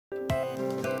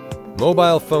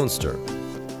Mobile Phonester.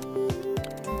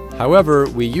 However,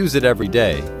 we use it every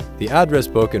day. The address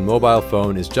book in mobile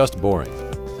phone is just boring.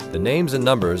 The names and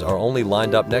numbers are only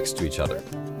lined up next to each other.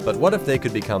 But what if they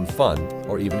could become fun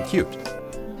or even cute?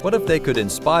 What if they could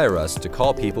inspire us to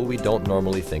call people we don't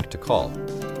normally think to call?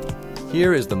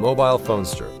 Here is the Mobile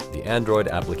Phonester, the Android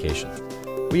application.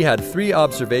 We had 3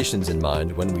 observations in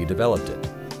mind when we developed it.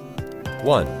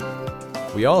 1.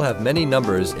 We all have many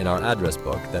numbers in our address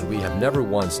book that we have never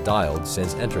once dialed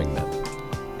since entering them.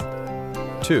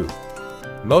 2.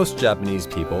 Most Japanese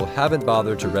people haven't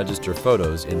bothered to register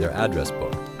photos in their address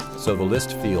book, so the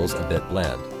list feels a bit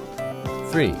bland.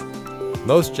 3.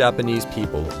 Most Japanese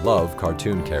people love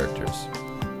cartoon characters.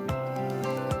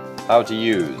 How to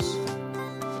use.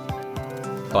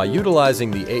 By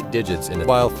utilizing the 8 digits in a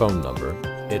mobile phone number,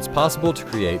 it's possible to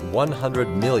create 100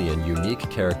 million unique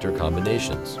character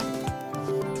combinations.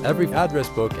 Every address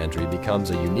book entry becomes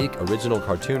a unique original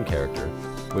cartoon character,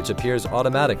 which appears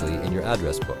automatically in your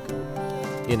address book.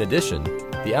 In addition,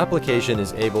 the application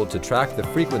is able to track the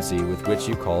frequency with which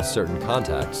you call certain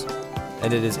contacts,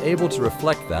 and it is able to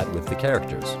reflect that with the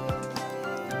characters.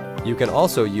 You can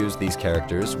also use these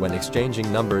characters when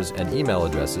exchanging numbers and email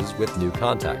addresses with new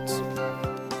contacts.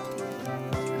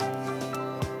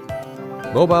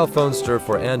 Mobile Phonester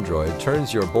for Android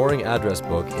turns your boring address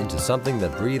book into something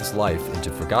that breathes life into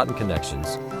forgotten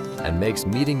connections and makes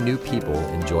meeting new people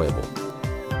enjoyable.